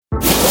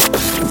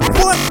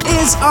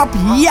is up?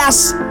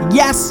 Yes,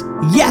 yes,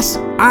 yes.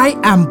 I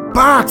am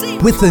back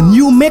with a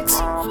new mix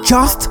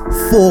just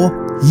for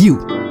you.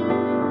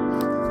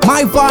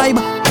 My vibe,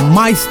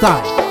 my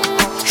style.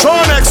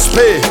 Sean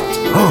XP.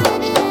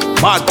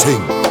 Bad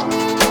thing.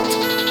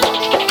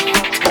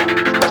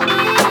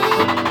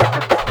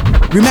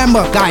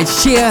 Remember,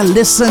 guys, share,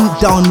 listen,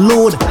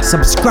 download,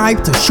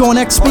 subscribe to Sean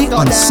XP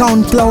on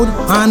SoundCloud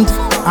and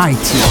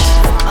iTunes.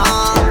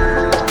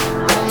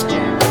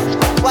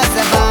 What's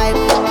the vibe?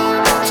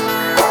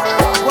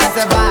 What's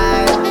the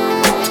vibe?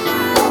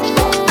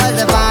 What's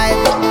the vibe?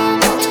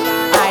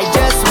 I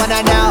just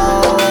wanna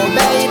know,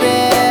 baby.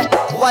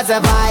 What's the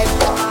vibe?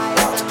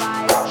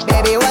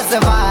 Baby, what's the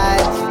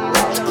vibe?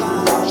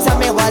 Tell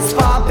me what's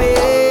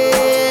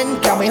poppin'.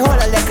 Can we hold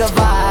a little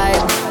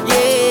vibe?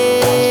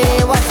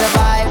 Yeah, what's the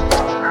vibe?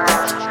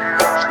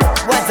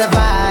 What's the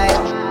vibe?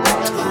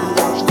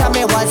 Tell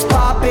me what's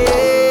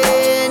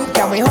poppin'.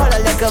 Can we hold a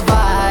little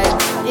vibe?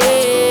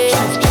 Yeah.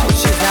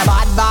 She's a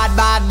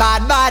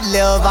bad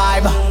little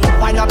vibe.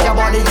 Wind up your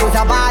body, use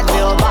a bad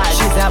little vibe.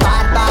 She's a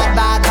bad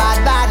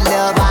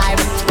little vibe.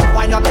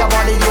 Wind up your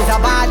body, use a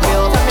bad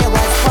little. Tell me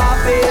what's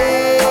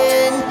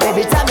poppin',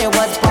 baby. Tell me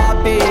what's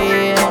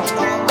poppin'.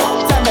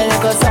 Tell me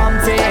little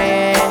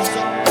something.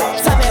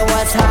 Tell me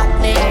what's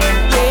happening.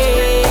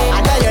 Yeah, I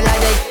know you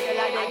like it.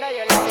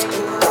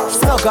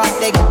 Smoke up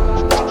the.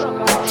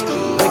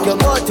 We could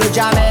go to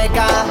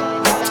Jamaica.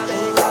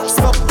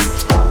 Smoke.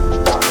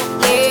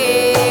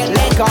 Yeah,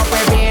 link up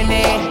with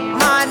Beanie.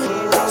 Man,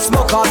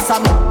 smoke up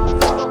some.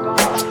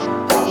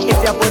 If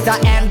you put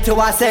an M to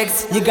a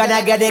 6, you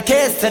gonna get a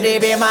kiss to the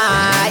be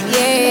mine.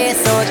 Yeah,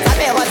 so tell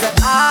me what's up.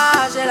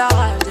 Ah, j'ai la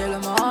rage dès le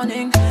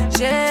morning.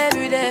 J'ai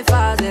vu des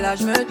phases et là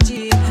je me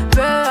dis,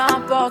 peu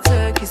importe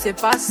ce qui s'est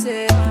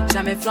passé,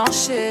 jamais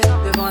flanché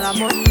devant la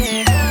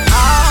monnaie.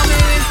 Ah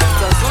mais oui, de toute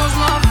façon je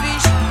m'en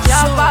fiche,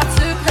 y'a pas de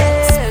secret,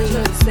 je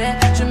le sais,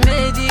 je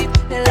médite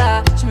et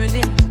là je me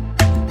dis,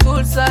 tout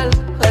le seul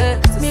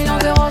reste. Millions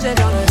d'euros j'ai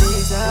dans le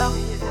viseur,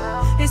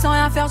 et sans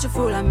rien faire tu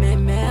fous la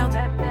même merde.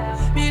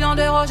 Millions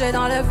d'euros j'ai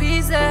dans le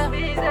viseur,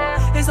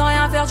 et sans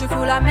rien faire tu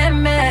fous la même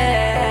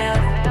merde.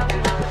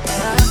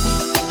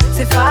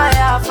 C'est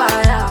fire,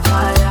 fire,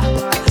 fire.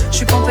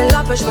 J'suis pompé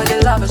là, je veux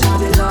des loves, je veux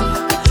des loves.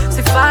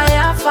 C'est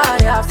fire,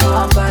 fire,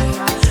 fire.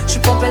 J'suis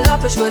pompé là,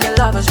 je veux des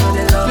loves, je veux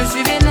des loves. J'me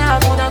suis vénère,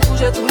 tout d'un coup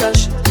j'ai tout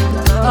lâché.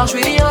 Alors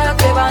j'suis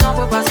direct, les balles,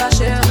 faut pas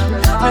sacher.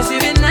 J'me suis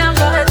vénère,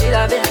 j'aurais dit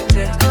la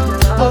vérité.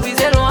 Faut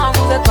viser loin,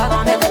 vous êtes pas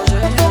dans mes projets.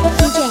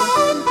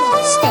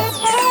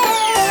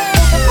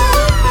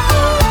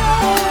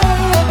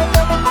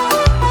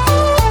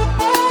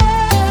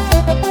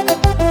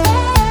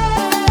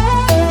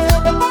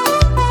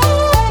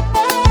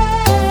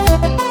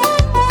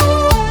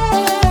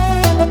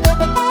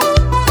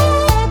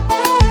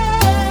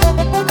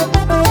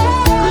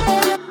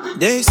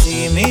 They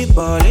see me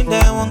ballin',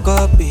 they want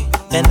copy.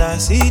 And I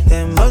see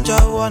them bunch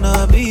of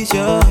wannabes,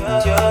 yo.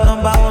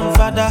 Number one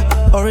father,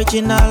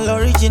 original,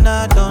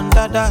 don't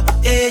dada.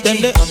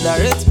 Then they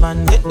underrate,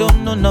 man, they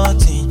don't know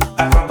nothing.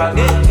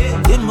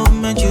 The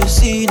movement you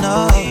see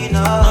now.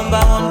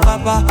 Number one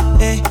papa,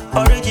 hey,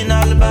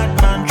 original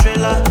Batman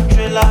thriller.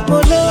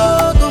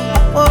 Mologo,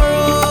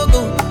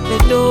 Morogo, they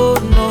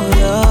don't know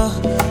ya.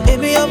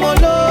 Baby, I'm a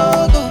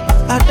logo,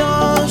 I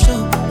don't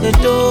show, they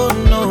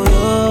don't know ya.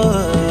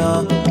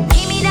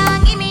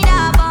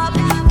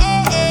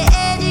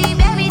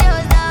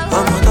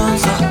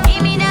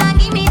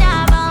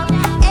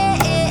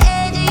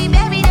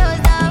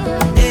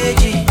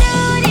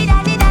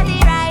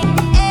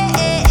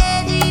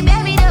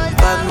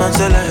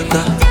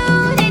 Selector.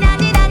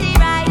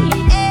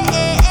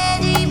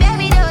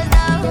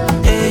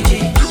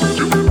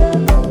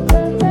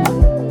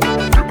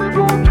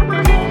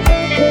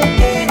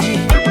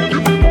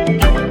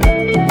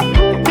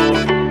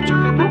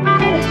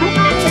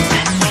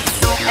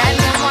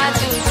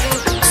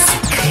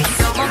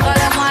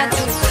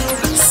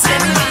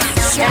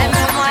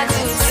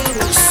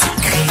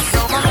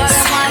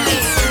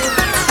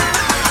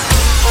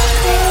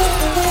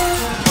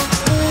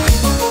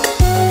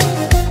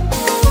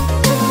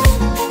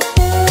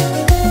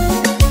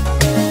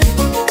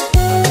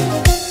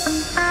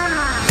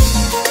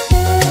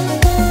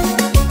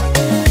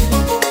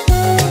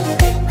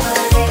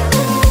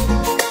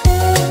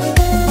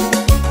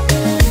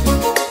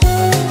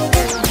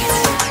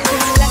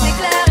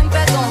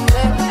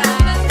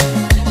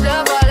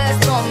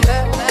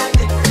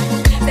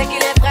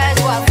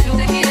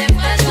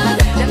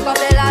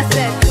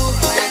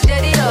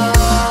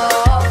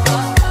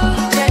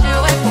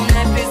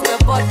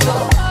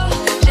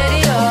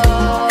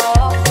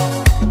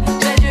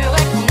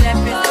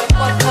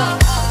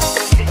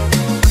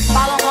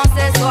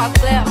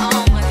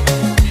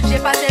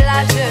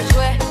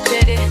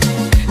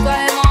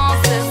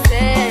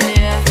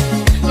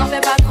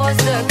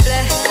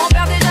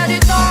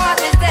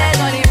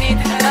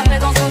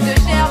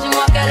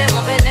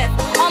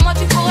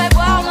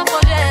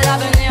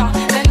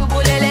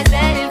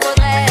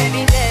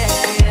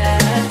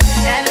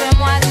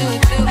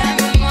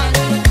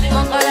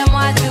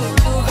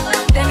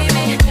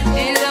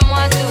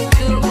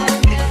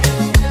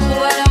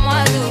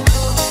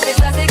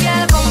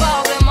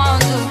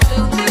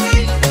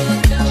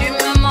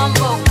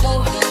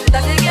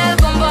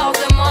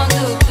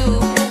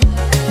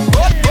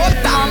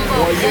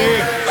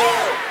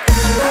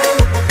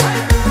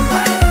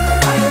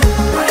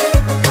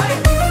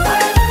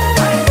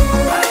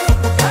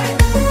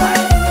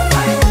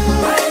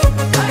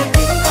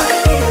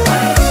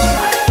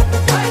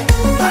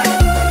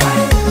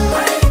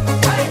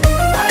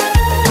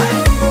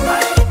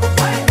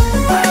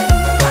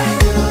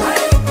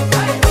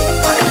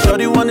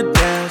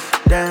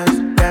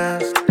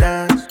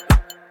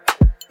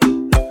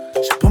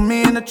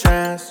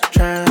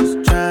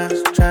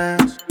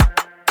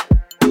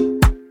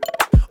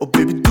 Oh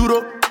baby,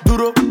 duro,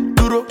 duro,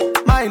 duro,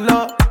 my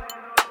love.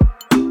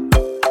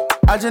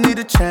 I just need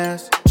a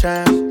chance,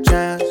 chance,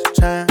 chance,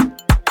 chance.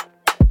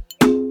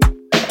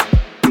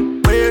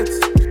 Wait.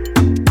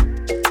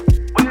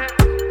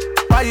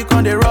 Why you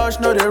can't they rush,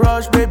 no they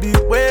rush, baby,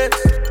 wait.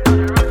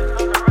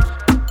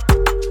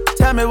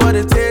 Tell me what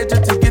it takes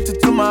just to get you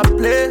to my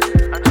place.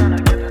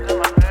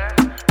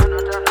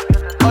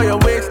 All your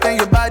waist and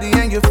your body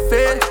and your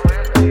face,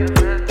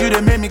 you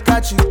done made me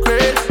catch you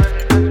crazy.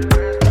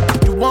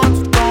 You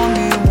want to turn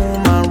me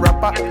woman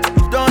rapper,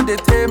 you don't they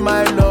take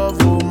my love,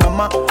 oh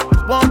mama.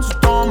 You want to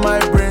turn my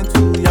brain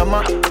to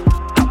yama.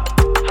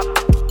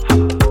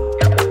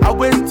 I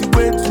waist you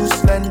way too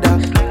slender,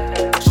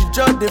 she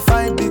just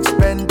define big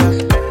spender.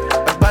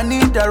 If I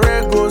need a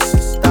rego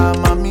sister,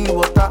 mommy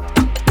water.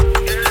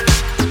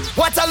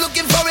 What I'm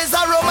looking for is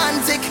a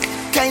romantic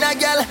kind of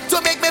girl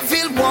to make me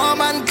feel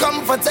warm and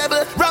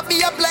comfortable. Wrap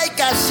me up like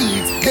a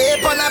sheet,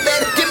 babe on a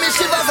bed, give me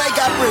shivers like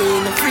a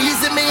brain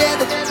freeze in my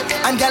head.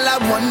 And girl, I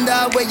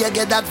wonder where you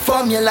get that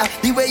formula.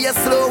 The way you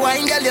slow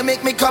wine, girl, you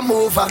make me come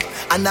over.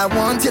 And I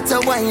want you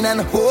to whine and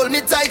hold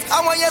me tight.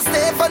 I want you to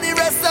stay for the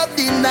rest of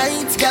the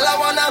night. Girl, I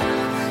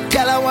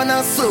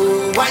wanna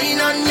slow wine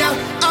on ya.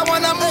 I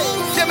wanna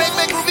move, you make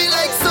me groovy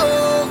like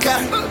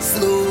soca.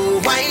 Slow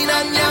wine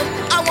on ya.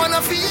 I wanna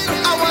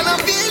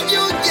feel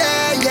you,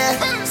 yeah, yeah.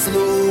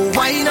 Slow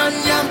wine on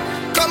ya.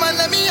 Come on,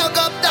 let me hug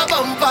up the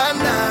bumper,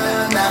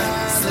 nah,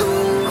 nah.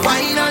 Slow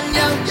wine on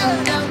ya.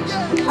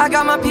 I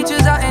got my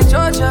peaches out in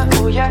Georgia,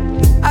 oh yeah.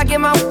 I get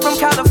my from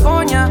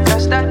California,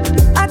 that's that.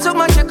 I took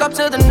my chick up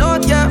to the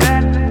north, yeah.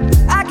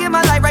 I get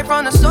my light right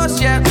from the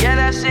source, yeah. Yeah,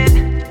 that's it.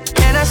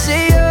 And I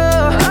see you,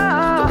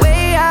 the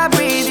way I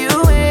breathe you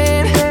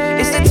in,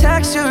 it's the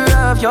texture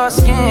of your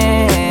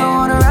skin. I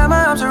wanna wrap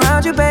my arms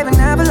around you, baby,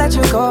 never let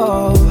you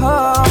go.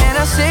 And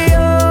I see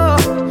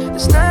you,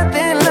 there's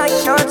nothing like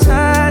your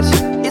touch.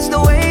 It's the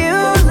way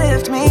you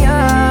lift me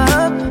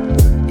up,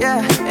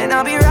 yeah. And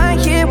I'll be right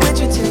here with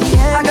you till the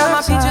end. I got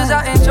my peaches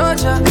out in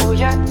Georgia, oh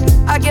yeah.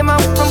 I get my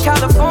from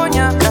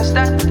California, that's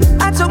that.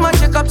 I took my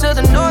chick up to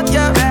the north,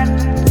 yeah.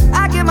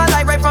 I get my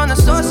light right from the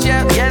source,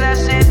 yeah. Yeah,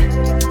 that's it.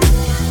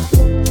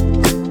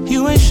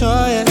 You ain't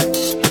sure yet,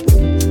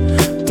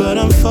 but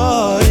I'm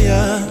for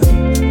ya.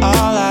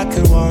 All I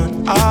could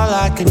want, all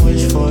I could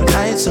wish for.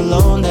 Nights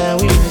alone that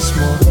we miss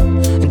more,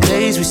 and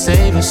days we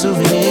save as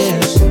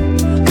souvenirs.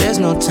 There's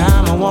no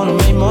time, I wanna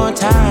make more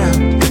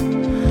time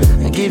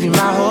and give you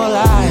my whole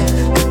life.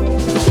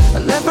 I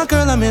left my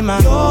girl, I'm in my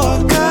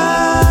Yorker.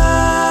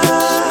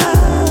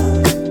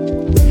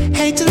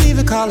 Hate to leave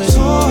it, call it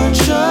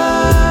torture.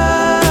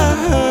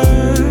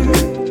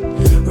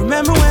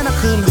 Remember when I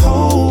couldn't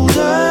hold her?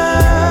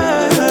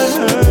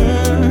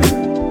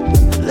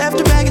 Left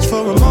her baggage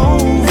for a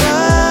moment.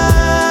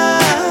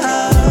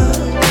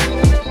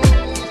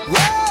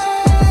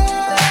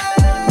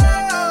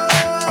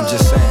 I'm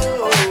just saying,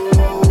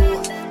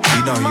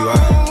 you know who you are.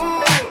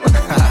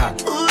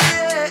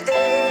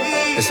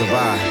 It's a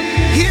vibe.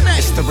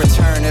 It's the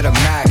return of the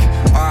Mac.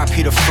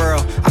 R.I.P. the Furl.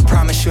 I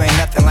promise you ain't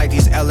nothing like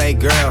these LA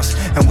girls.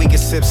 And we can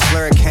sip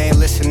Slurricane,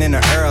 listening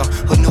to Earl.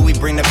 Who knew we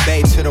bring the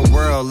bay to the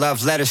world?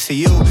 Love letters to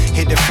you,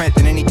 hit different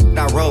than any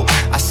I wrote.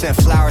 I sent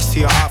flowers to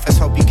your office,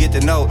 hope you get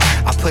the note.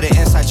 I put an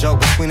inside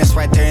joke between us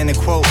right there in the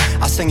quote.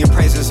 I'll sing your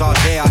praises all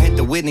day, I'll hit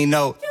the Whitney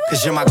note.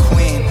 Cause you're my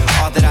queen,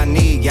 all that I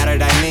need, yeah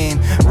that I mean.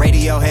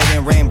 Radiohead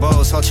and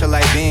rainbows,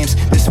 ultralight beams.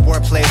 This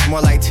sport plays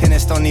more like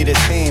tennis, don't need a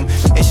team.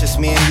 It's just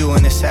me and you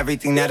and it's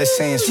everything that it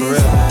seems, for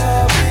real.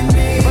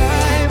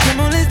 Come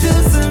on, let's do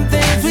some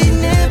things we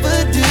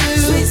never do.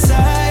 Sweet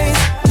sights,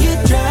 you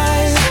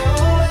drive.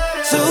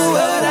 So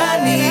what I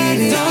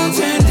need is don't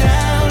turn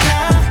down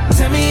now.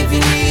 Tell me if you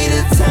need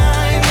a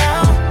time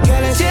out.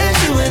 Got a chance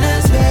you and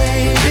us,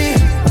 baby.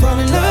 Fall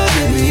in love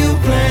with you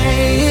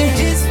playing.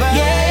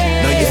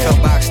 Yeah. Know you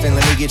felt boxed in,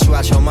 let me get you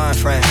out your mind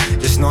frame.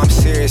 Just know I'm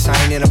serious, I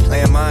ain't into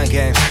playing mind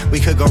games. We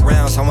could go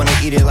rounds, I wanna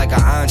eat it like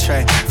an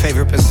entree.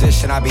 Favorite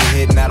position, I be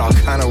hitting that all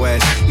kind of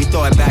ways. You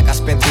throw it back, I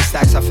spent 3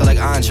 stacks, I feel like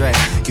Andre.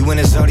 You in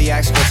the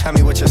Zodiacs, go tell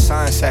me what your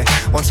sign say.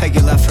 Won't take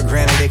your love for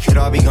granted, it could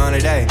all be gone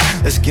today.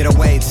 Let's get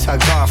away,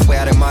 tugged off, way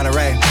out in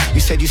Monterey. You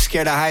said you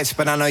scared of heights,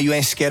 but I know you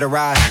ain't scared to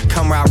ride.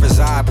 Come where I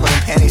reside, putting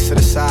panties to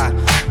the side.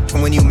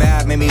 And when you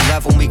mad, made me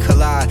love when we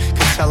collide.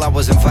 Could tell I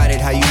was invited,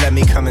 how you let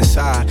me come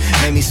inside.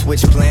 Made me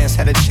switch plans,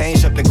 had to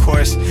change up the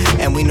course.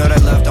 And we know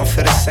that love don't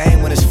feel the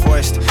same when it's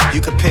forced.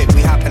 You could pick,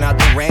 we hopping out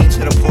the range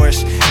of the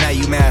Porsche. Now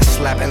you mad,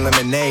 slapping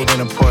lemonade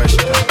in a Porsche.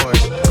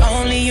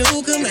 Only you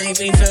can make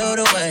me feel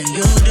the way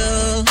you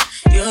do,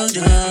 you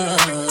do.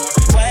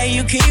 Why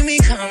you keep me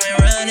coming,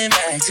 running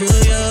back to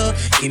you,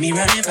 keep me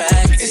running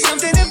back. It's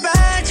something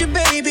about you,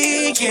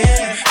 baby,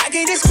 yeah. I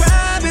can't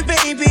describe it,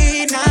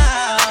 baby,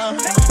 now.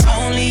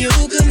 Only you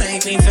can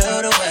make me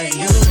feel the way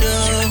you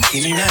do,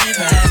 keep me running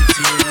back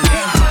to you.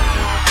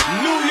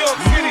 New York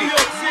City,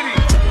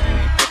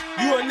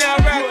 you are now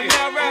rapping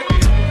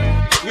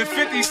with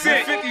 50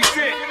 Cent. You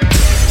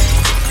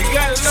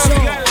gotta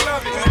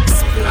love it,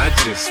 I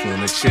just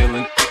wanna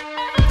chillin'.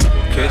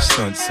 Fresh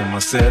stunts in my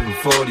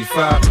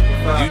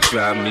 745. You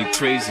drive me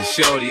crazy,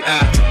 shorty.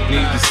 I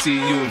need to see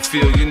you and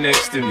feel you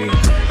next to me.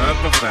 I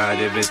provide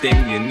everything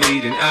you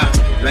need, and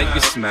I like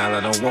your smile.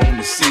 I don't want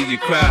to see you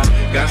cry.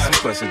 Got some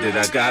questions that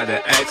I gotta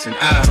ask, and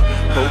I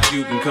hope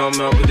you can come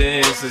up with the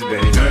answers,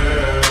 baby.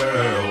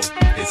 Girl,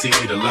 it's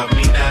easy to love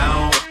me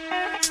now.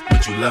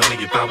 Would you love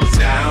me if I was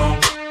down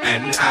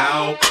and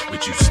out?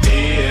 Would you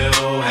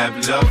still have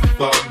love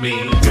for me?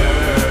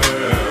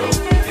 Girl,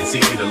 it's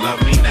easy to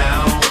love me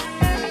now.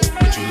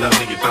 Would you love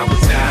me if I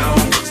was down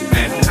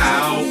and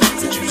out?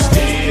 Would you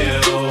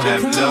still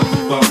have love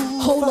for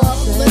me? Hold up,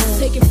 let's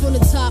take it from the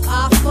top.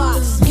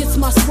 I-Fox gets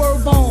my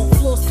swerve on,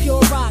 floors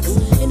pure rocks.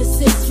 In the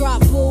 6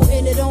 drop, bull,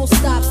 and it don't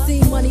stop.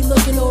 See money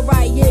looking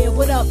alright, yeah.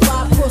 What up,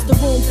 Bob? Across the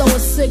room, throwing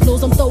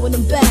signals, I'm throwing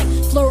them back.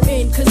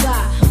 Flirting, cause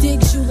I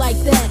digs you like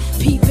that.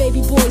 Pete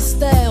baby boy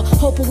style,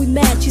 hoping we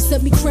match. You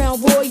sent me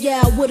Crown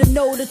Royale with a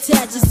note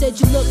attached. You said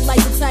you look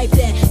like the type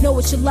that know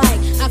what you like.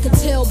 I can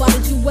tell by the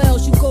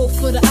jewels, you go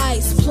for the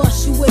ice.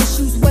 Plus you wear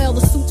shoes well,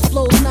 the suits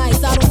flow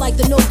nice. I don't like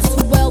the notes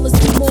too well, let's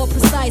be more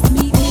precise.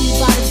 Meet me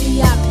by the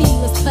VIP,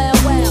 let's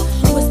powwow.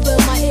 Whisper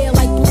in my ear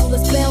like boo,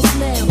 let's bounce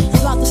now.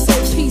 About to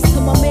say peace to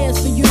my mans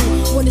for you.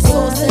 When it's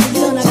all said and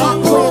done, I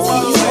got plans for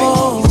you.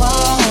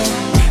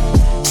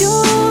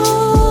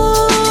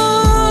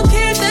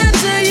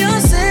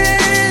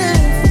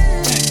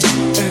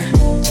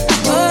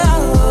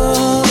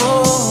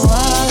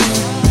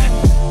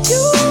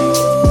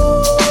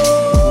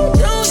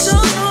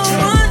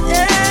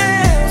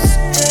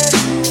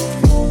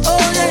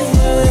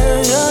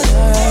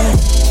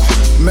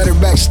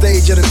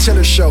 Backstage at a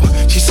Tiller show,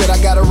 she said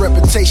I got a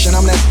reputation,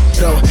 I'm that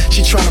though.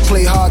 She tryna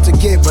play hard to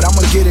get, but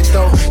I'ma get it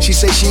though. She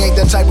say she ain't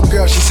that type of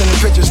girl, she sending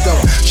pictures though.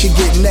 She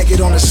get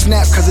naked on the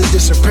snap cause it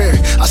disappeared.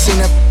 I seen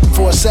that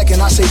for a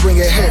second, I say bring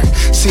it here.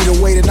 See the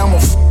way that I'ma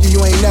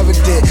you ain't never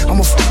did.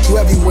 I'ma you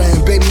everywhere,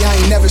 and baby I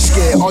ain't never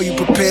scared. Are you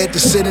prepared to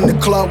sit in the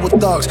club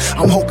with thugs?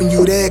 I'm hoping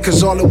you there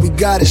cause all that we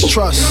got is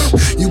trust.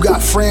 You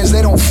got friends,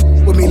 they don't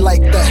with me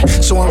like that.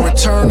 So in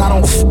return, I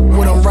don't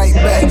with them right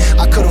back.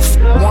 I could've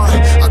one,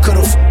 I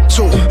could've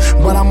two,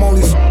 but I'm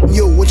only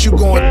you. What you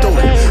going through?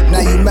 Now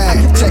you mad,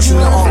 texting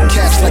in all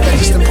caps like I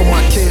just done put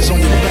my kids on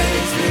your back.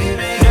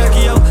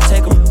 Yo,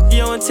 take a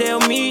yo and tell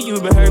me you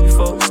been hurt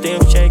before.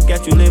 Stem check,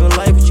 got you living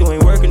life, but you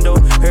ain't working though.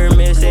 Her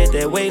man said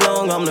that way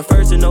long, I'm the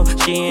first to know.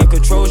 She in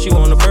control, she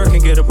want a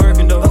Birkin, get a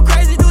Birkin though. Go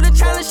crazy, do the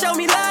challenge, show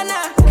me lie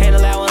now. Can't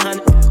allow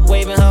 100,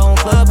 waving her on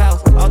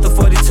Clubhouse. Off the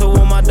 42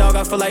 on my dog,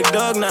 I feel like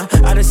Doug now.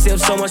 I done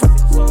sipped so much,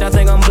 I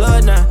think I'm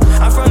blood now.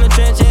 I'm from the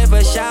trench, yeah,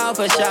 for sure,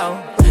 for sure.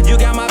 You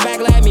got my back,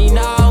 let me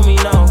know, me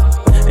know.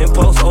 And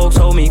Post Oaks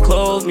hold me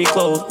close, me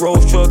close.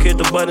 Rose truck hit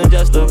the button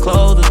just to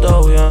close the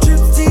door, yeah.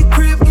 Gypsy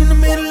crib in the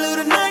middle of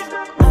the night.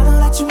 I don't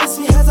let you miss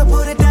me as I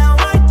put it down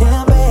right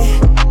down,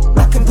 babe.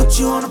 I can put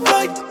you on a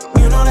flight.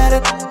 You know that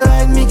a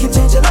like me can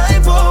change your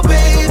life, oh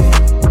baby.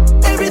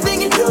 Everything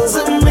you do is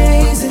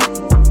amazing.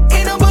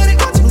 Ain't nobody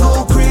got to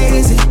go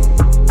crazy.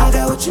 I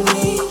got what you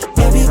need.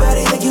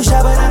 Everybody think you shy,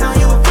 but I know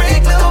you a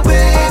freak, little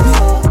baby.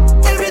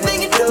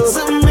 Everything you do is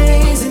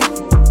amazing.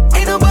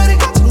 Ain't nobody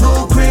got to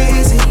go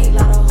crazy.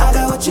 I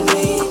got what you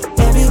need.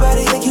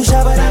 Everybody think you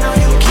shy, but I know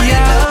you a freak.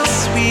 You're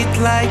sweet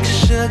like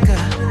sugar.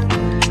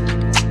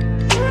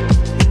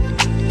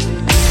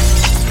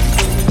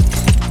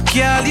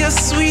 Girl, you're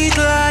sweet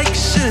like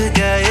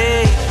sugar,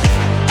 yeah.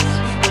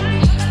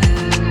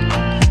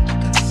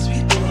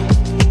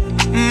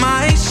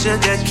 My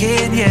sugar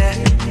cane, yeah.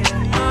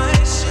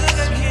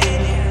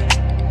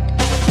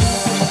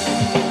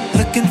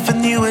 Looking for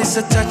new ways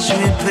to touch you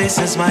in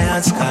places my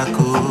hands can't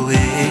go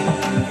away.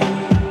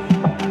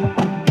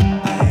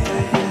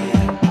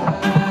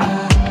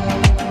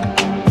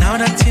 Now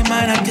that you're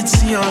mine, I can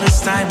see all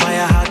this time why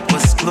your heart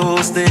was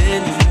closed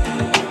in.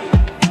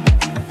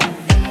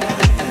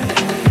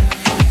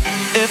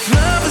 If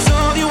love is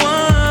all you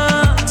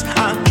want,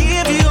 I'll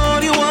give you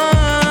all you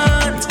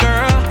want,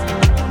 girl.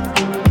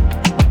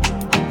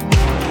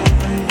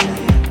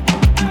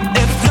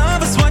 If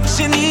love is what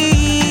you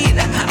need,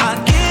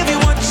 I'll give you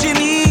what you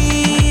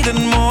need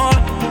and more.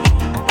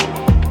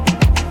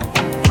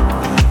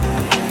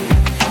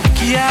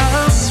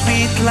 You're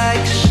sweet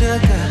like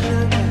sugar.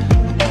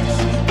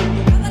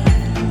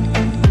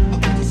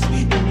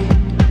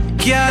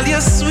 Girl,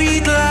 you're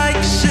sweet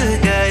like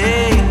sugar,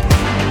 yeah.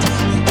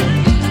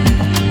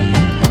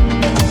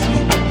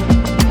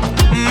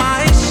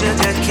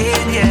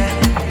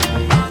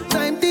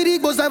 Time Diddy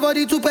goes for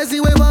the 2 pesos we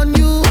want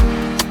you.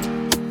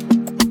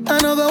 I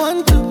never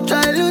want to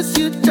try lose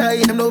you, try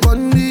him no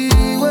bunny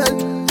well.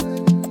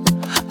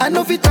 I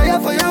know if you tire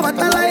for you, but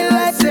I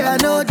like say I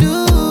know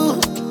do.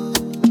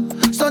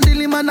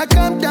 Suddenly man I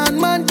calm down,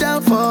 man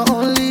down for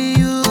only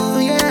you,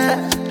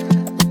 yeah.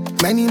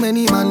 Many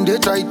man they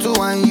try to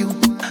whine you.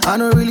 I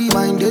don't really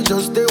mind, they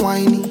just they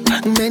whiny.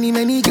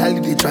 Many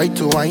girls they try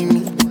to whine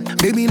me.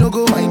 Baby no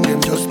go mind them,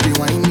 just be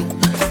whiny.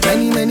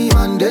 Many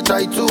man they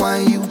try to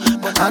whine you,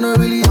 but I don't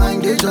really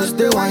mind, they just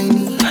they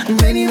whiny.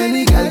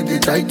 Many girls they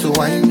try to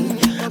whine me.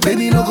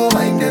 Baby no go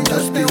mind them,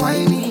 just be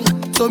whiny.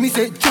 So me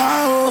say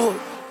ciao,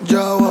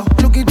 Jawa.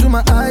 Look into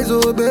my eyes,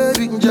 oh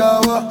baby,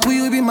 Jawa. Will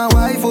you be my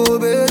wife, oh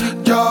baby,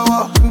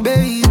 Jawa,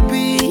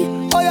 baby?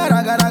 Oh yeah,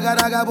 raga raga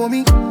raga for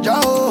me,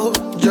 Jawa,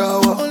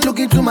 Jawa. Look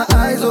into my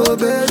eyes, oh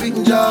baby,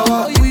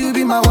 Jawa. Will you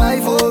be my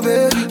wife, oh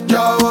baby,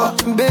 Jawa,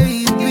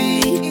 baby?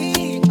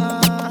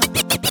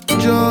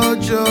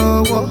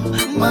 Jawa,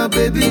 my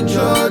baby,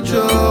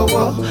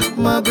 Jawa,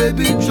 my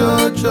baby,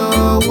 Jawa,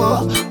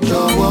 Jawa.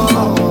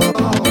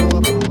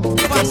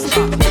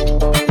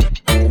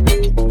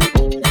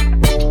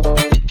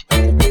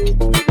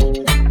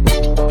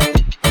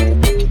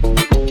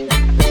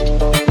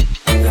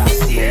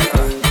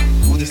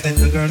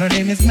 Her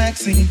name is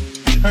Maxine.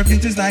 Her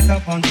beauty's like a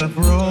bunch of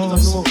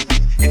roses.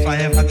 If I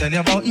ever tell you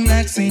about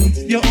Maxine,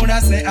 you would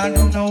say I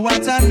don't know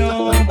what I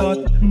know,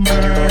 but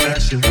murder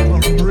she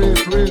wrote.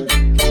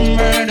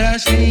 Murder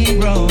she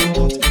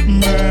wrote.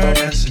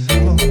 Murder she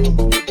wrote.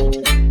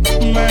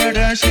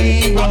 Murder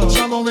she wrote. I'm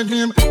shallow with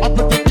him. I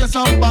put the face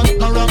on bad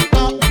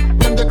character.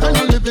 Them the kind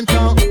of living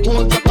town.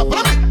 Hold up a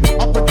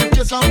I put the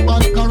face on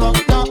bad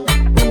character.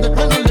 Them the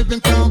kind of living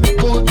town.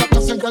 Hold up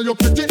a girl, you're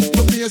pretty.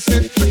 The face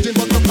is pretty,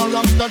 but the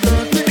character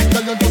dirty.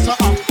 Tell you just a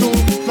act too.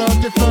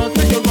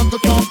 30, you want to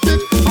talk it.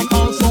 And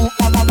also,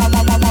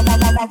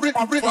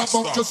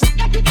 about just.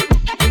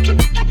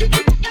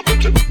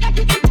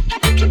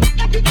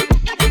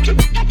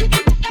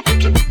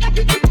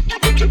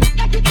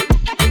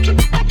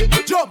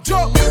 Jump,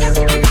 jump.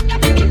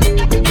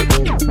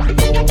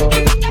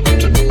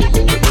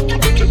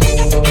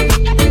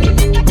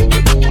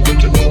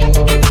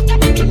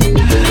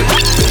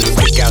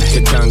 Stick out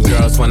your tongue,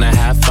 girls wanna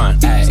have fun.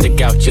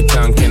 Stick out your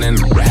tongue, can and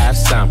have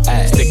some.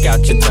 Stick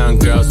out your tongue,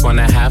 girls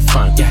wanna have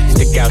fun.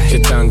 Stick out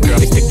your tongue,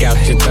 girls. Stick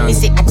out your tongue. Me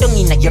say I don't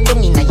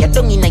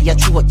inna your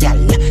throat,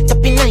 gyal.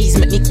 Tapping eyes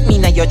make me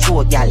inna your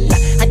throat, gyal.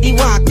 I be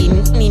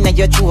walking me inna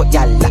your throat,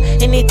 gyal.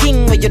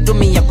 Anything where you do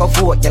me, I go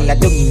vote, gyal. I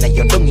don't inna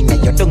your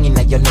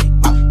neck.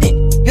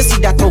 You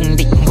see that tongue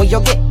dick, where you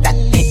get that?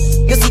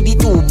 You see the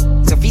tube,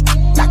 so fit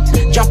that.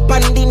 Drop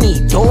on the knee,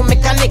 don't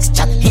make a next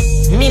chat.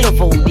 Me love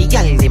how the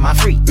gyal dem a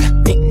freak.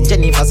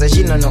 Jennifer say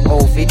she no know how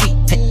to do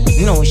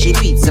it. No, she do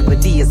it 7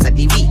 days of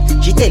the week.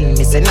 She tell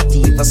me say not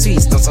even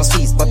Swiss, not so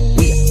Swiss, but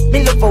wait.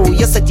 Me love how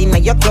you set inna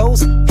your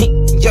clothes.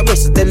 Your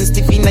breasts them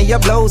stiff inna your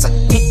blouse.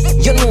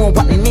 You know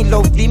what me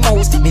love the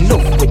most. Me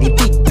love when the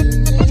big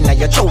inna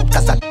your throat,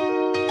 'cause I.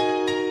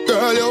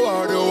 Girl, you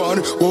are the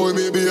one. Oh,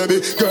 me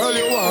baby. Girl,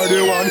 you are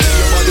the one.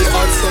 Your body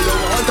hot, so you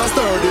want a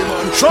sturdy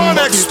man. Tron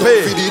XP.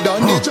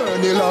 The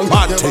journey long.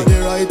 Bad your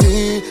thing.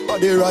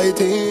 body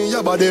writing,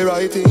 your body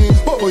writing.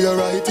 Oh, you're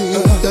writing.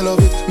 You love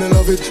it, me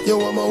love it. You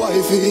want my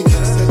wifey.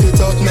 Set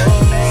it up now.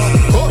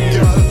 Oh,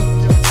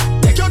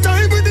 girl. Take your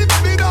time with it,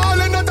 baby,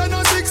 darling. Not on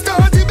a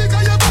 6:30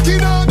 because you're back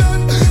in our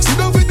bed. Sit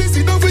down with this,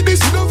 sit down with this,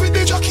 sit down with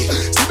the jockey.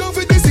 Sit down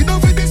with this, sit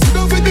down with this, sit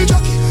down with the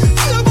jockey.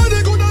 Your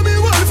body gonna be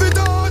wifey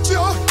touch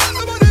you.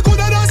 Your body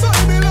gonna dance why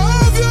me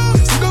love you.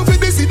 Sit down with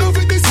this, sit down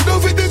with this, sit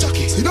down with the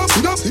jockey. Sit down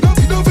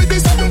with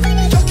this, sit down with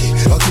the jockey.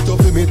 Back it up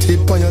with me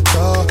tip on your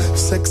jaw.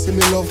 Sexy,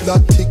 me love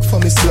that tick for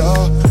me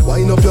slaw.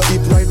 Wind up your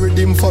hip, right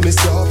rhythm for me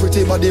slaw.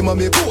 Pretty body,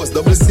 mommy pose,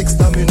 6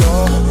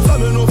 stamina. For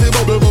me know,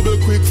 bubble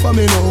quick for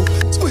me now.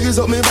 Squeeze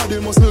up me body,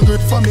 muscle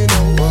grip for me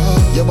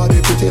now. Your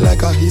body pretty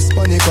like a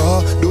Hispanic.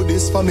 Do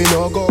this for me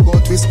now, go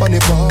twist for me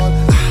ball.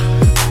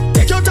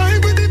 Take your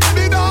time with it,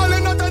 baby,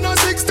 darling. Not on a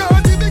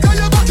 6:30 because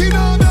you're back in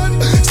our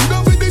bed. Sit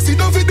down with this, sit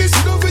down with this,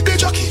 sit down with the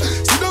jockey.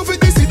 Sit down with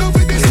this, sit down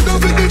with this, sit down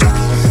with the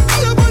jockey.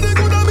 Your body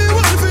gonna be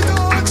wife it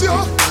touch you.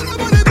 Your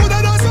body gonna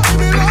dance like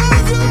me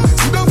love you.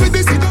 Sit down with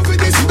this, sit down with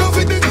this, sit down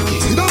with the jockey.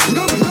 Sit down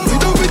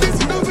with this,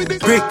 sit down with this.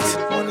 Brick,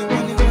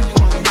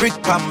 brick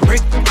pam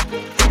brick,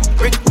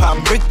 brick pam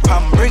brick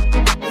pam brick,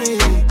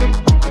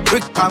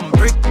 brick pam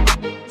brick,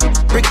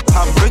 brick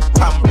pam brick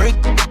pam brick.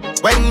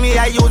 When me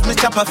I use my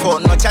chopper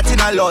phone, no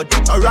chatting a lot.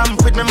 No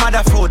ramp with me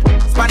mother food,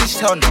 Spanish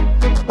town,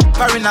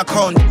 foreign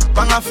account,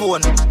 bang a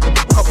phone,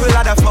 couple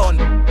other phone.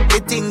 The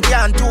thing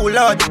can't too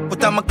loud,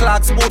 put on my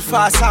clocks boot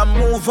fast and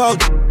move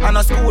out. On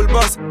a school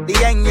bus, the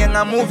young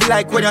I move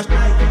like when you.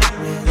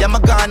 Yeah, my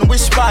gun,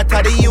 which part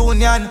of the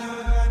union?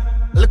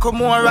 Look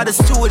more at the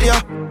studio.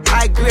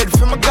 High grade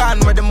from my gun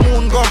where the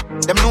moon go.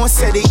 Them no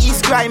say the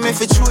East crime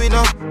if it's true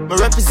enough. Me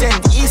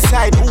represent the East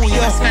side, ooh yeah.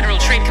 U.S. Federal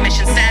Trade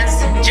Commission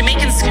says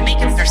Jamaicans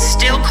are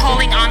still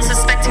calling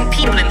unsuspecting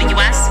people in the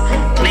U.S.,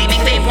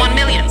 claiming they've won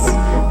millions.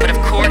 But of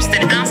course,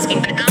 then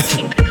asking.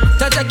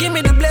 Jaja, give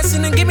me the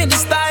blessing and give me the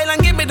style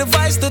and give me the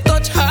vice to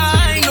touch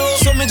high, no.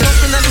 So me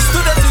jumping at the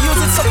studio to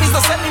use it, so please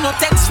don't send me no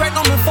text right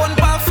on my phone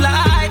by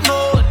flight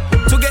mode.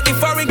 To get the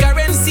foreign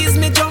currencies,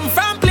 me jump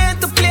from plane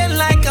to plane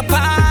like a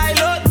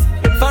pilot.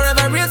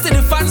 Forever real to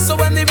the fans, so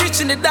when they reach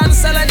in the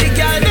dance, all of the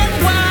girl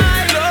them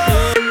wild,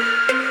 oh.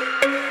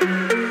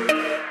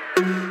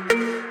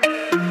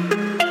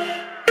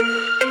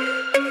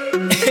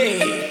 Hey.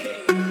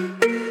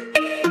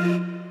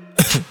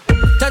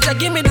 Jaja,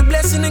 give me the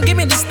blessing and give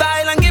me the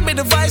style and give me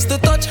the vice to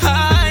touch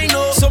high,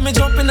 no. So me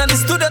jumping at the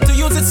studio to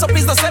use it, so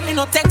please don't send me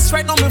no text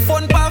right on my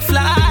phone by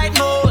flight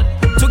mode.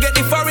 To get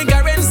the foreign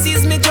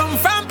currencies, me jump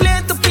from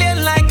plane to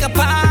plane like a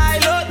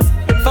pilot.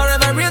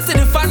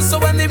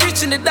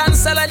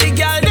 cause all of the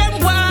girl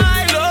them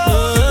wild,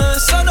 oh.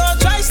 So don't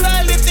try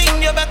style the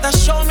thing, you better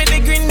show me the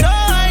green, no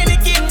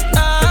Heineken.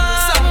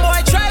 Some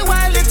boy try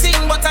wild the thing,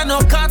 but I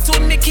know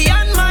cartoon Nicky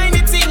and mine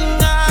the thing.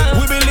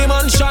 We build the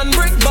mansion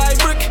brick by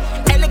brick.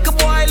 Hey, little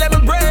boy, let me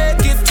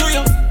break it to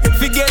you.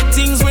 If you get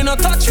things we no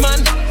touch,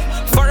 man,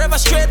 forever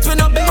straight we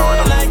no bend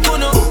like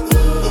Uno.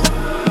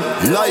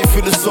 Life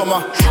for the summer,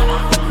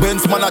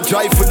 Benz man I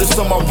drive for the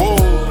summer, whoa.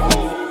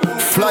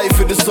 Fly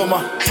for the summer,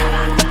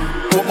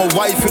 want my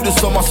wife for the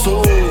summer,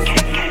 so.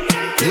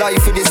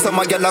 Life for the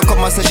summer, girl I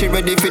come and say she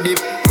ready for the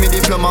me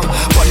diploma. On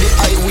the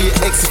highway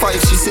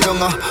X5, she sit down,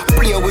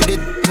 play with it,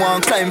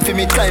 one climb for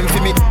me.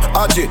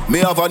 Ajit, me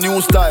have a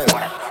new style,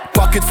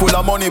 pocket full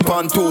of money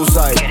pan two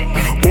side.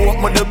 Walk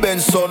me the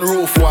Benz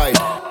sunroof wide.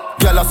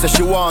 Girl I say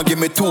she want give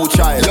me 2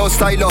 child. Low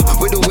styler,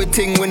 we do we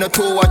thing with no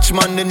 2 watch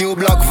man. The new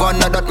black van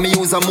that me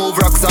use a move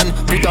rocks on.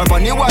 Put her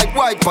on the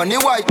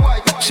white.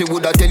 She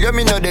woulda tell you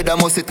me no dead, I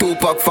must a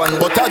 2-pack fan.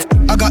 But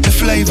I got the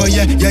flavor,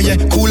 yeah,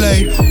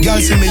 Kool-Aid.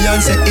 Girl see me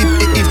and say hip,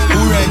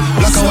 hooray.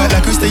 Black and white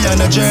like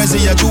Christiana,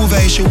 Jersey, a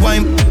Juve. She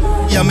wine,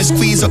 yeah, me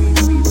squeeze up.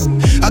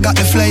 I got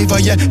the flavor,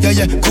 yeah,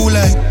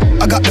 Kool-Aid.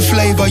 I got the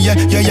flavor, yeah,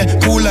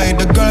 Kool-Aid.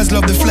 The girls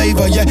love the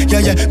flavor, yeah,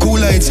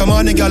 Kool-Aid. Some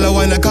money gal a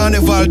wine a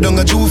carnival down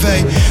a Juve.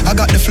 I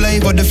got the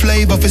flavor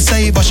for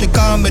savor. She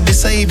call me the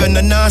savior, and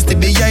the nasty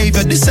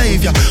behavior, the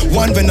savior.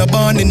 One when I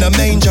born in a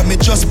manger, me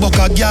just book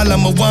a gal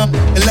and me want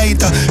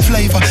later.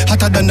 Flavor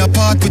hotter than a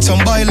pot with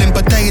some boiling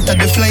potato.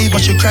 The flavor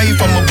she crave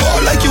from a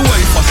ball like you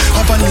wafer.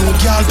 Have a new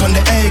gal on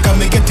the egg and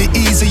me get it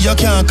easy. You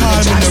can't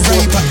call me the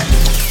raper.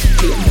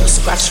 Plain no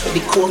scratch for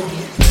the coat.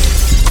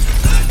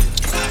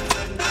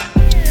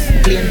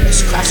 Plain no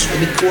scratch for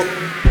the coat.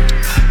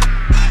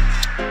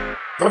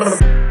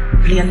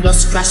 Plain no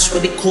scratch for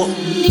the coat.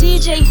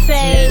 DJ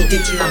Faye. Put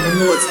it in my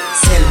nose.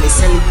 Sell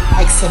it.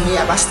 Like say me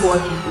have a store.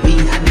 We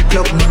had the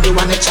club, me they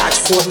wanna charge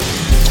for.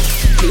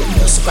 Plain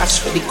no scratch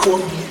for the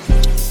coat.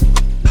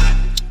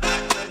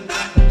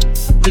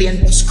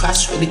 Plain no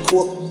scratch for the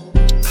coat.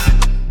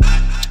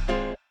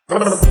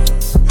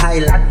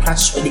 Highland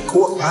crash for the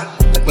coat.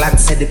 The glad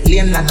said the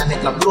plane land and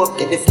it no blow.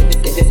 Get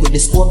it with the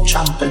scope,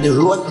 trample the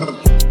road.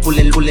 Pull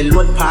a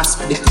load pass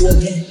for the coat.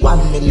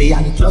 1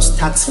 million plus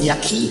tax for your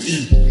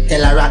key.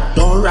 Tell a rat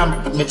don't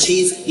ramp with me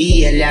cheese.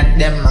 The alien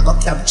them I go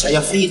capture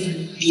your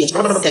feet.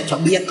 Take your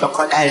beer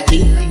crocodile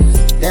teeth.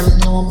 Them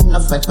know me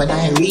love it when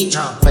I reach.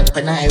 But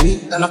when I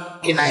reach, no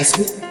fucking nice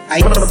me.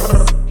 I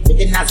with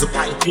the nozzle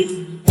pipe it.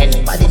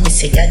 Anybody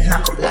miss a get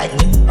knock up like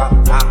me.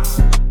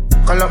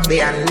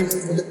 Colombian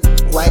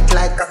white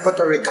like a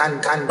Puerto Rican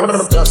can.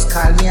 Just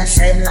call me a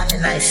same land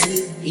and I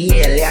see. The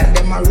alien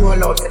them a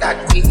roll out with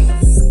that quick.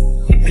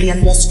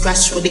 Plain just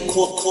crash with the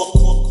coat.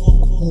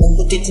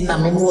 Put it in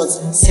my nose.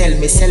 Sell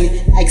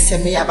it. Like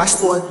say me have a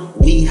store.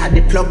 We had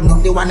the plug, now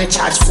they wanna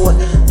charge phone.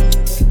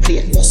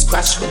 Plain just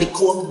crash with the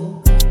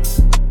coat.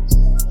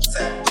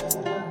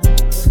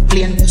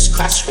 Plain just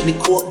crash with the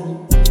coat.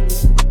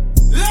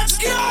 Let's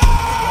go!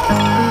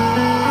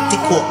 The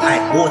coat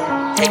like wood.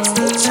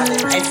 Extension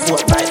and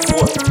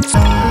 4x4.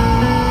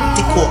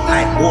 The coat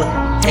like wood.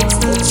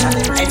 Extension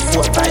and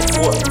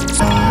 4x4.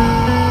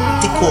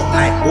 The coat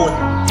like wood.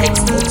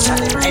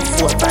 Extension and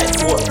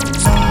 4x4.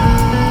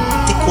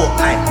 The coat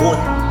like wood.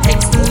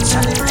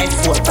 Extension and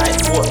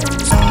 4x4.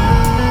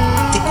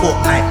 The coat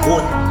like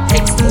wood.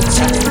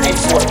 Extension and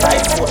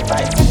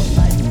 4x4.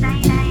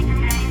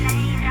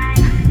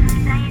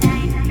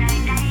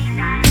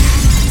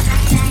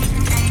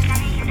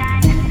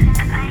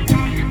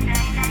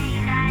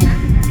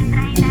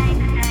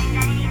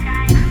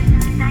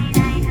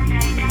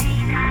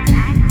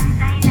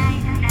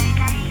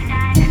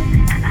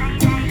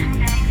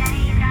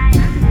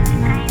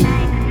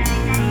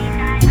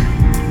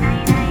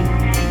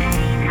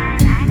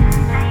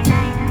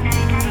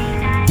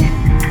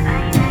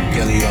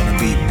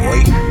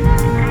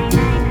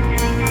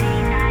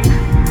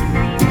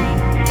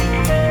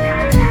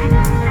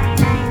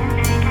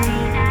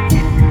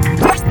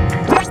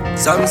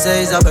 Some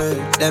say it's a bird,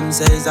 them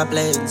say it's a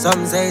plane.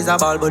 Some say it's a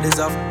ball, but it's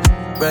a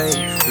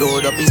brain.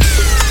 Load up his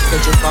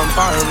catch it from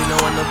far. We know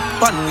want to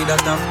fun with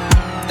that tough.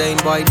 Then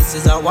boy, this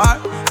is a war.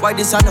 Why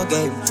this a no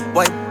game?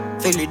 Why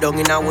feel it down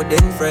in a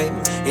wooden frame?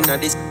 In a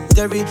this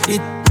theory,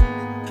 it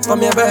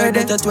from your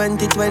birthday to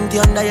 2020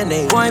 under your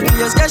name. Why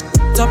players get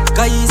up?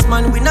 Guys,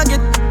 man, we not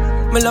get.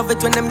 Me love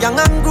it when them young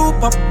and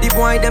group up. The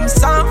boy them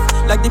soft,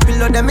 like the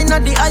pillow them inna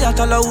the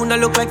ayatollah who no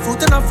look like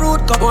fruit in a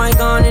fruit cup. Boy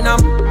gone in a,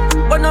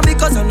 but not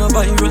because of no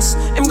virus.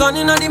 Him gone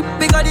inna the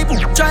bigger the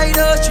book. Try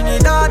the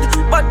Trinidad,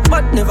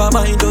 but never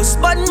mind us.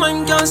 Bad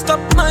man can't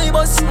stop my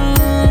bus.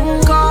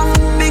 Cough,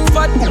 big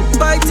fat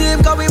bite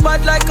him, cause we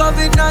bad like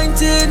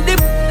COVID-19.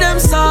 Dip them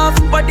soft,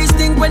 but this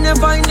thing when you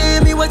find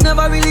him, he was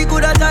never really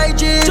good at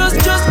hygiene.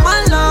 Just my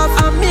love,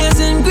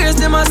 amazing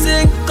grace them a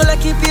sing. Collect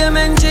keep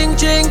payment, ching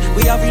ching.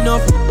 We have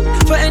enough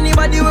for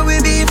anybody where we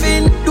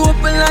beefing. Do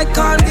open like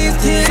can't beef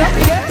thing.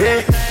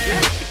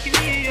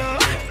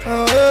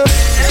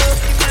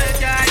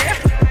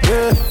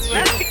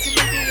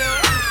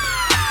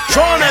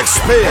 Tron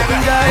XP.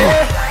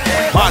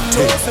 Hot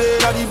take. Say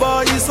that the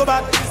boy is so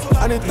bad.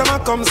 Anytime I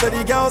come, say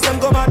the girls them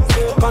go mad.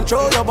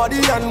 Control your body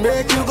and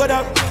make you go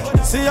down.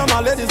 See all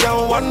my ladies,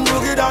 them one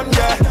boogie down,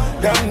 yeah.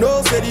 Them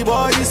know, say the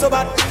boy is so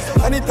bad.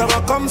 Anytime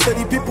I come, say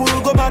the people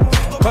go mad.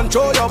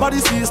 Control your body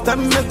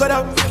system, make go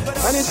down.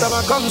 Anytime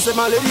I come, say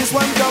my ladies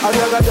one jump. A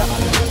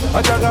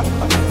jaga.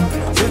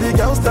 See the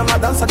girls, them a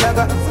dance a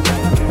jaga.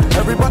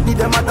 Everybody,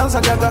 them a dance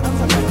a jaga.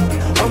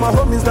 All my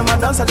homies, them a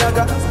dance a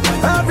jaga.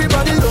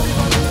 Everybody do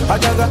a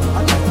jaga.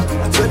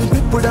 See the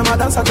people, them a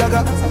dance a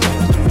jaga.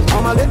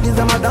 All my ladies,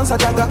 them a dance a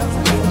jaga.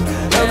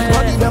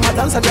 Everybody, them a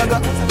dance a jaga.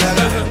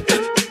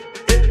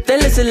 Tell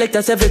the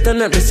selectors every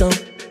turn up the song.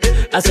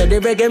 I said the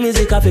reggae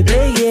music off it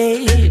play,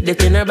 yeah. They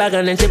turn her back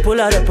and then she pull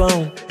out the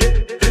pound.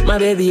 My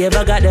baby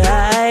ever got the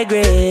high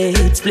grade.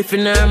 Spliff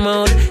in her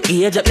mouth.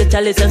 Age up the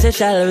chalice and say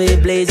shall we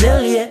blaze,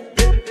 hell yeah.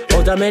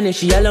 Out of many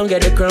she alone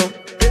get the crown.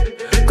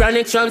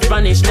 Chronic from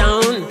Spanish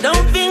Town.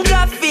 Don't think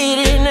I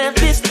fit in at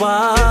this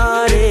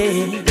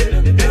party.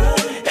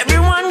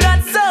 Everyone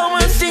got so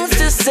much things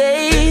to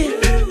say.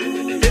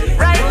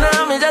 Right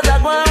now me just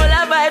like one with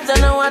the vibes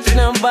and I watch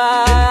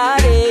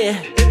nobody.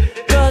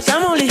 Cause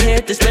I'm only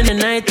here to spend the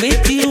night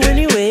with you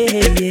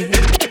anyway.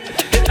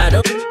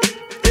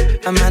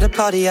 I'm at a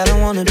party I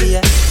don't wanna be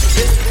at,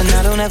 and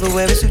I don't ever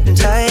wear a suit and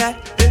tie.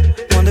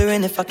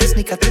 Wondering if I can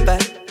sneak out the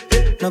back.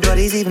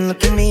 Nobody's even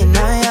looking me in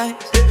my eyes.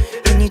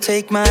 Can you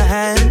take my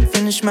hand,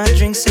 finish my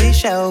drink, say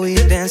shall we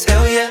dance?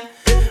 Hell yeah.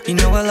 You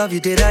know I love you,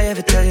 did I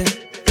ever tell you?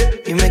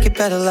 You make it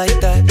better like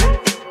that.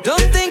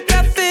 Don't think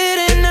I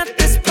fit in at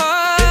this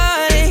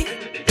party.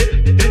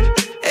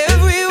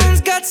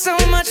 Everyone's got so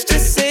much to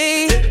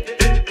say.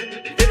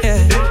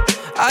 Yeah,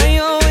 I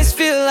always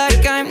feel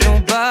like I'm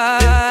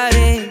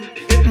nobody.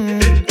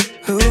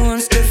 Who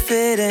wants to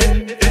fit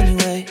in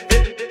anyway?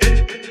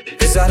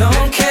 Cause I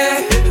don't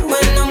care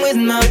when I'm with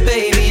my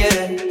baby,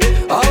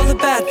 yeah. All the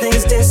bad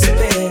things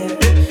disappear.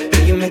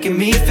 You're making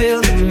me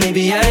feel that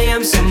maybe I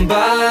am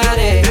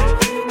somebody.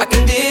 I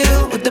can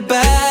deal with the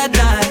bad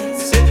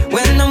nights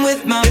when I'm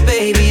with my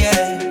baby,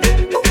 yeah.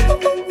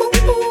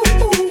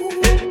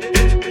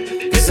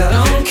 Cause I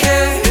don't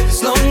care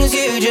as long as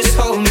you just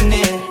hold me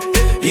near.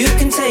 You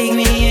can take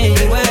me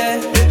anywhere.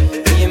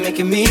 You're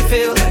making me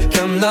feel like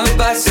I'm loved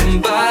by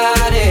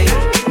somebody.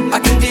 I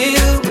can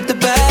deal with the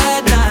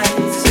bad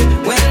nights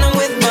when I'm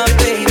with my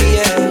baby,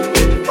 yeah.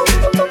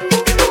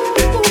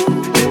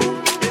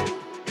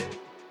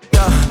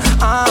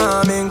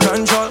 I'm in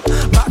control.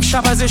 Back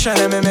shot position,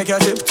 let me make you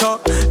tiptoe.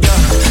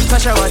 Yeah,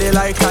 touch your body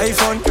like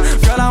iPhone.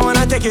 Girl, I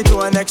wanna take you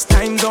to a next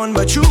time zone,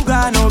 but you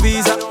got no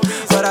visa.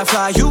 But I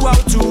fly you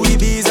out to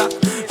Ibiza.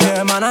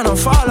 Yeah, man, I don't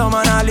follow,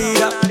 man, I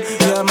lead up.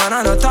 Yeah, man,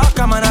 I don't talk,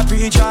 man, I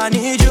preach. I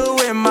need you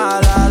in my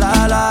la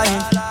la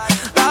life.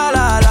 La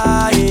la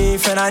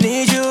life. And I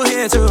need you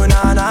here too,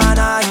 na na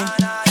na.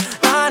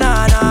 Na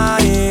na na.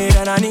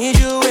 And I need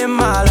you in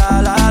my la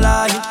la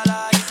life.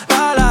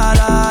 La la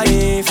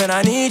life. And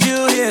I need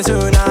you here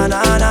too, na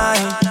na na.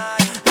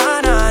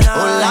 Na na na.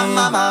 Oh la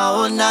mama,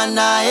 oh na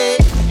na, eh.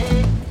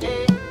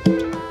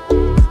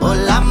 Oh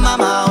la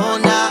mama, oh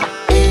na,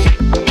 eh.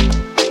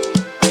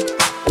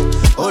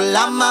 Oh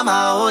la mama,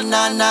 oh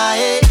na na,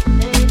 eh.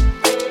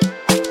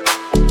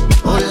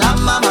 Oh la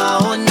mama,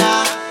 oh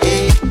na,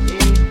 eh.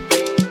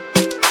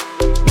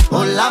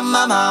 Oh la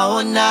mama,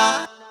 oh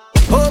na.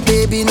 Oh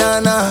baby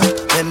nana,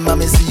 remember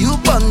me see you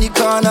on the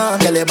corner.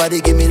 Tell your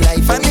body give me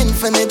life and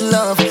infinite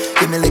love.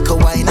 Give me little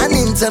wine and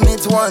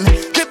intimate one.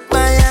 Grip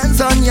my hands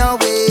on your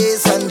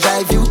waist and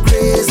drive you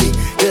crazy.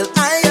 Girl,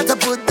 I got to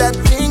put that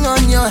ring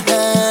on your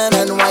hand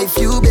and wife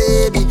you,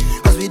 baby.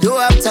 Cause we don't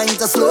have time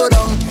to slow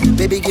down.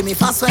 Baby, give me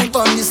fast wine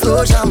on the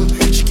slow jam.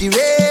 Shake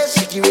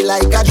it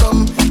like a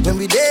drum. When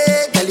we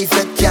did, girl, if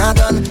it can't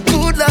done.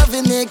 Good love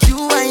will make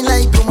you wine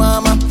like a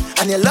mama.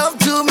 And your love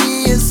to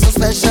me is so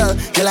special.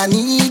 Girl, I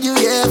need you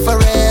here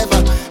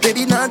forever.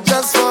 Baby, not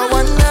just for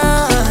one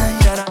night.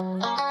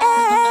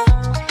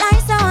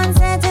 Like someone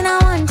said, and I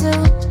want to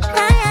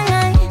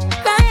cry,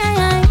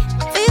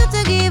 for you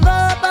to give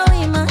up, but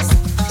we must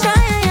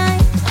try,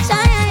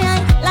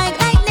 like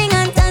lightning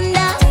and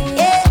thunder,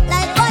 yeah,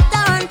 like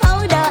butter and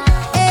powder,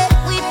 yeah,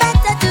 we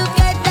better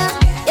together,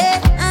 yeah,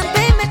 and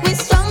pray make me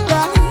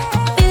stronger.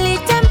 Feel the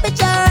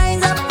temperature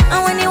rise up,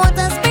 and when the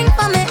water spring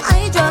for me,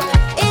 I drop.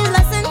 It's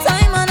lesson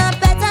time and I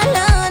better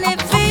learn.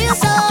 It feels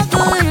so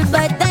good,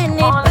 but then it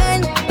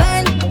burn.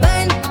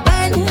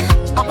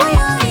 We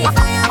only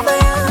fire for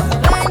you.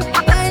 Burn.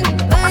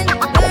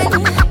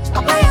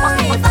 We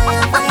only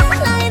fire.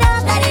 Light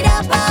up, light it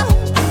up, oh.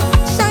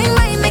 Shine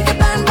bright, make it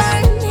burn.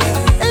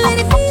 Let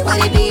it be, what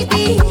it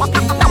be. I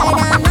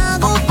don't know,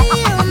 go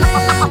feel my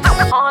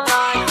life.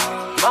 Online,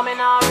 but me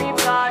not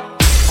reply.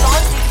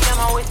 Don't see them,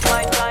 I waste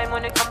my time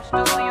when it comes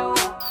to you.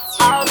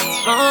 I'll be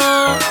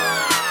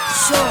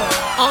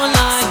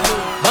online,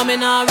 but me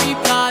not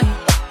reply.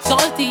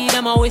 Salty,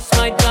 them I waste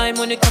my time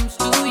when it comes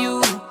to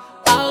you.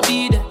 I'll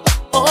be there.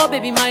 Oh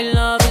baby, my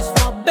love is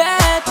for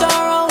better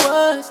or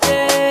worse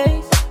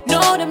days.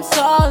 Know them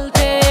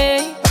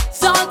salty,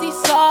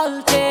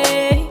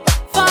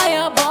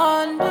 fire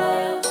burn.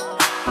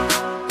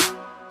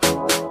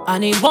 I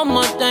need one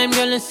more time,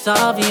 girl, it's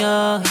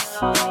obvious.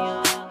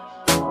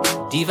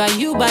 Diva,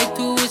 you by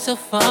two, it's a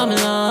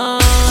formula.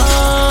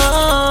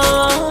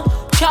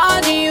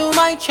 Charging you,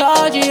 my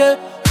charge, yeah.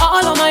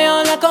 All on my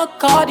own like a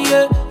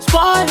cardiac.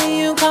 Spoiling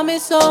you, come me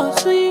so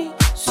sweet.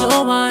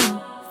 Slow wine,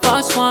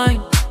 fast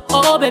wine.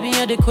 Oh, baby,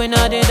 you're the queen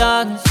of the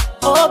dance.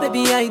 Oh,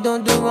 baby, I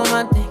don't do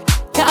romantic.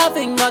 Can't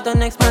think about the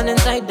next man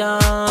inside down.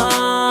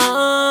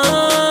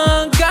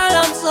 Girl,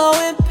 I'm so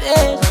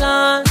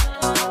impatient.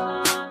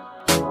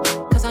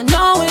 Cause I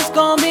know it's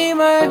gonna be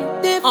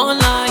murder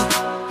online.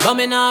 But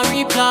me not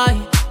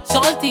reply.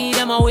 Salty,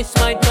 them I waste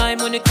my time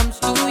when it comes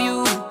to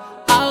you.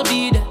 I'll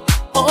be there.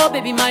 Oh,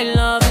 baby, my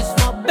love is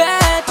for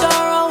better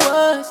or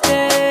worse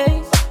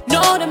days.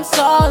 No, them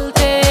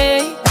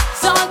salty.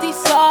 Salty,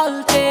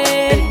 salty.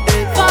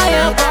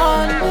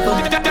 Fireball.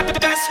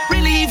 Best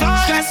reliever,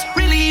 best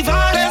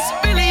reliever, best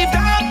believe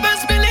that,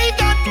 best believe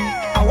that.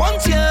 I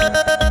want you,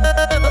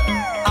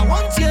 I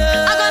want you.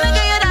 I'm gonna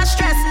give you that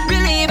stress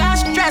reliever,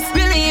 best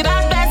believe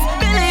that,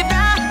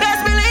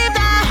 best believe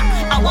that.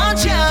 I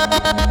want you,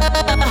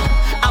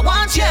 I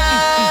want you.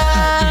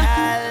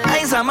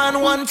 I's a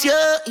man want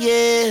you,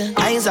 yeah.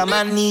 I's a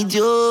man need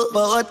you,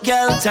 but what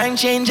girl? Time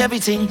change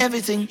everything,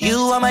 everything.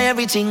 You are my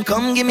everything,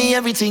 come give me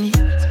everything.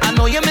 I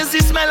know you miss the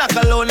smell of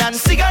cologne and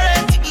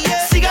cigarette,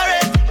 yeah.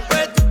 Cigarette.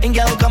 And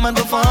girl, come and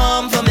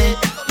perform for me.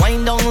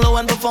 Wind down low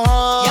and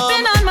perform. You've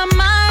been on my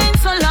mind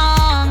so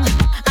long,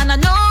 and I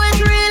know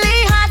it's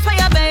really hard for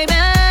you, baby.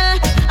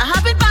 I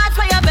have it bad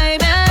for you,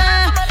 baby.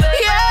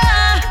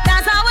 Yeah,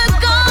 that's how it's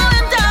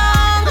going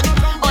down.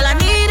 All I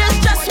need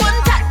is just one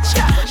touch,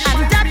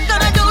 and that's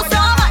gonna do so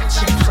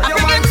much. I'm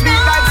bringing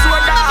sweet like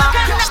soda.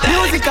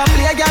 Music I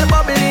play, girl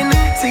bubbling.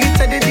 See it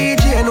to the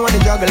DJ and what they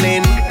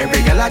juggling.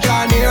 Every girl I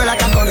draw near like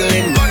a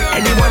cuddling.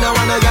 Anyone I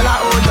wanna girl I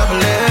own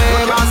juggling.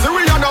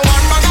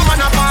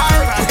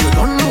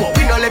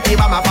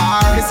 By my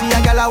bar, you see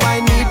a girl a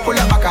wine need pull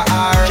up back a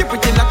R. She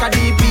pretty like a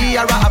DP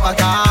or a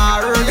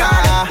avatar.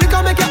 Yeah, we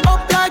can make it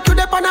up like you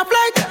dip on a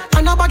flight,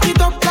 and I back it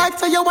up like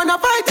so you wanna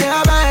fight,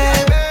 yeah,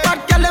 babe.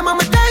 But girl, them on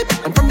my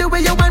type, and from the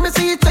way you want me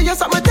see it, so you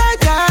suck my tight,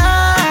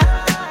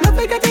 yeah. Love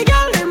me get the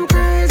girl them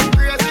crazy.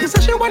 She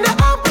say she wanna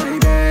up, baby.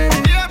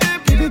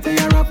 Give it to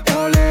your up,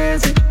 don't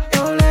lazy,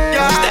 don't lazy.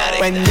 Yeah.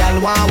 When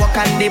y'all want walk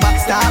on the back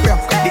start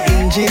rock, the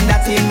engine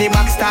that in the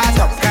back start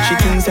up. She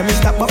thinks me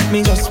stop up,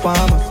 me just warm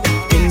up.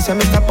 So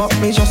me step up,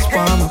 me just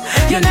warm up.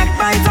 Your neck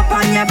bite up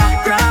on your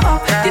back grab up.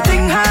 You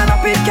think hard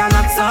up, it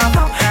cannot stop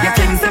up. You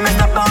think say me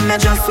step up,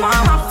 me just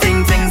warm up.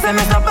 Think say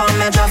me step up,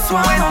 me just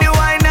warm up. When the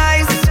wine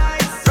nice,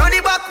 run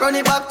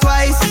it back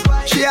twice.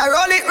 She a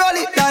roll it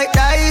like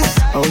dice.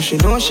 Oh, she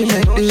know she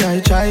make the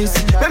right choice.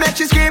 Me make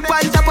she scream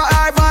on top of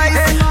her voice.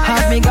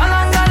 Have me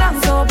galang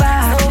so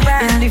bad.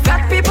 And the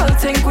fat people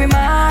think we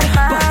mad,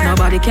 but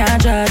nobody can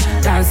judge.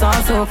 Dance all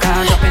so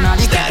calm, dropping on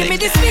the cat. Give me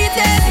the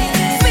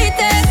sweetest,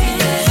 sweetest,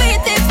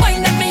 sweetest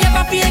wine that me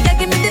ever feel.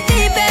 Give me the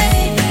deepest,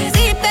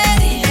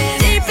 deepest,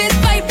 deepest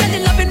vibe and the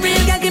loving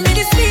real. Give me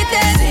the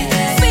sweetest,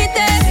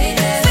 sweetest,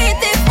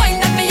 sweetest wine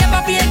that me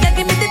ever feel.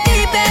 Give me the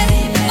deepest,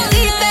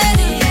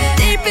 deepest,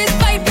 deepest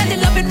vibe and the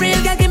loving real.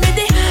 Give me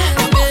the.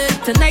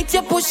 Tonight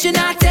you're pushing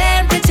our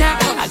temperature.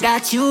 I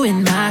got you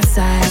in my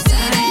sights.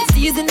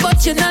 Season,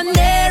 but you're not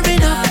near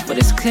enough. But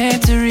it's clear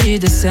to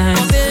read the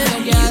signs.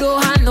 You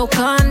don't have no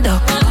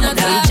conduct. Now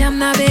you jam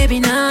now, baby,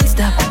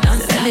 non-stop.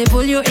 Let me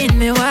pull you in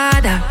me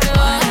water.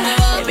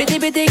 Bitty,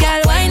 bitty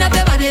girl,